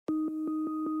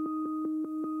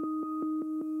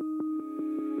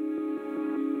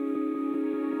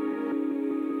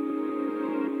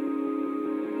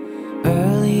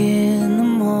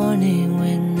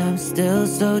still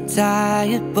so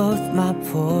tired, both my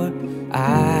poor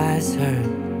eyes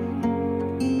hurt.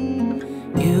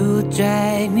 You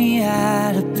drag me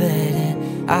out of bed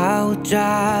and I will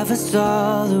drive us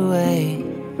all the way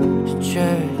to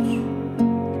church.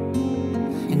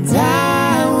 And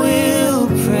I will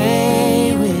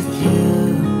pray with you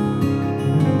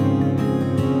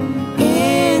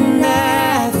in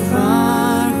that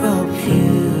front row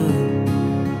pew.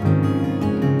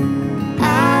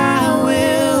 I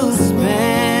will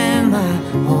spend my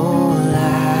whole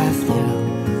life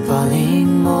through falling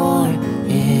more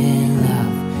in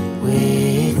love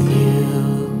with you.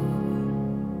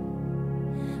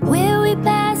 When we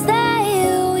pass that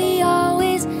hill, we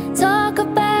always talk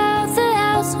about the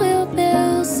house we'll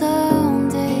build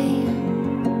someday,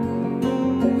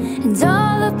 and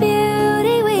all the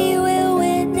beauty we will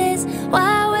witness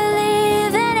while we're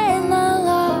living in the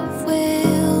love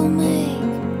we'll make.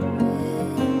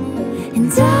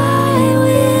 And I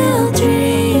will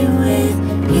dream with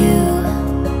you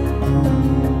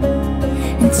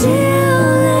until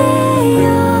they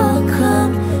all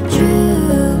come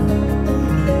true.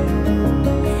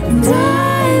 And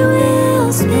I will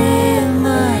spend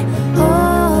my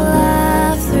whole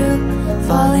life through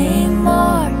falling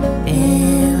more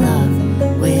in love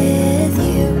with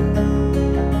you.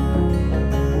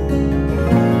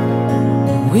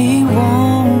 We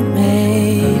won't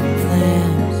make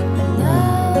plans, No,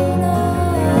 no.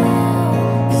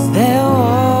 'cause they'll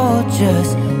all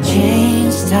just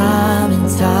change time and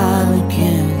time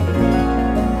again.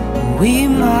 We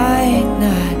might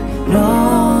not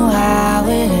know how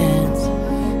it ends,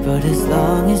 but as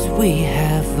long as we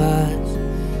have us,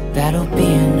 that'll be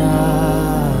enough.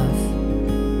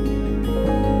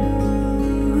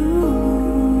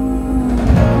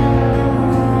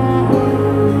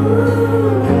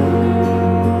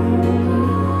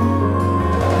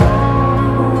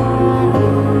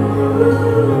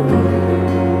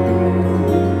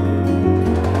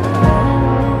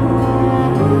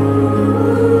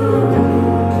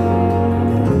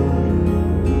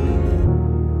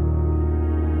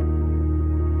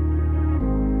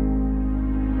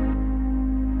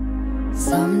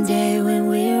 Someday when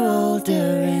we're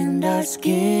older and our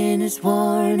skin is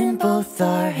worn and both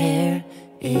our hair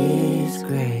is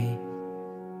gray,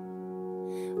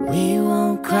 we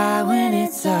won't cry when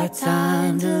it's our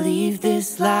time to leave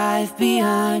this life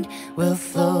behind. We'll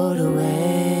float away.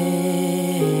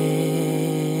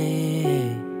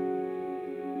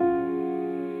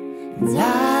 And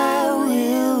I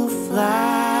will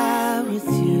fly with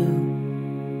you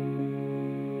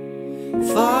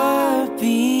far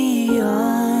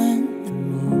beyond the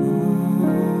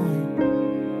moon.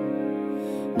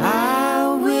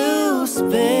 I will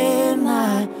spend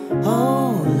my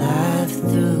whole life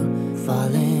through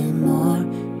falling more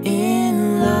in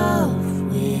love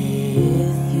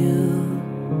with you,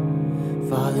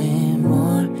 falling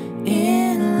more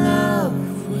in love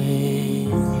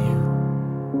with you,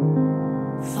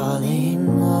 falling